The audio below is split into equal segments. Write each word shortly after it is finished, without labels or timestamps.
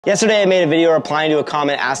Yesterday I made a video replying to a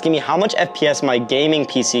comment asking me how much FPS my gaming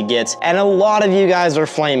PC gets, and a lot of you guys are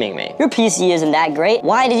flaming me. Your PC isn't that great.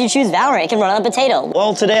 Why did you choose Valorant? It can run on a potato.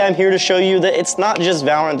 Well, today I'm here to show you that it's not just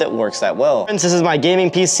Valorant that works that well. This is my gaming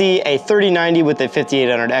PC, a 3090 with a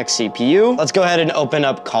 5800X CPU. Let's go ahead and open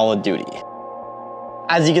up Call of Duty.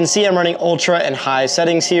 As you can see, I'm running ultra and high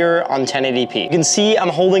settings here on 1080p. You can see I'm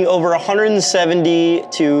holding over 170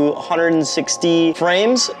 to 160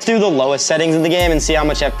 frames. Let's do the lowest settings in the game and see how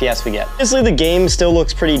much FPS we get. Obviously, the game still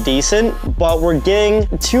looks pretty decent, but we're getting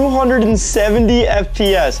 270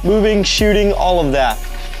 FPS. Moving, shooting, all of that.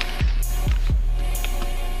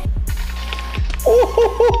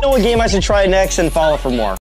 You know what game I should try next and follow for more.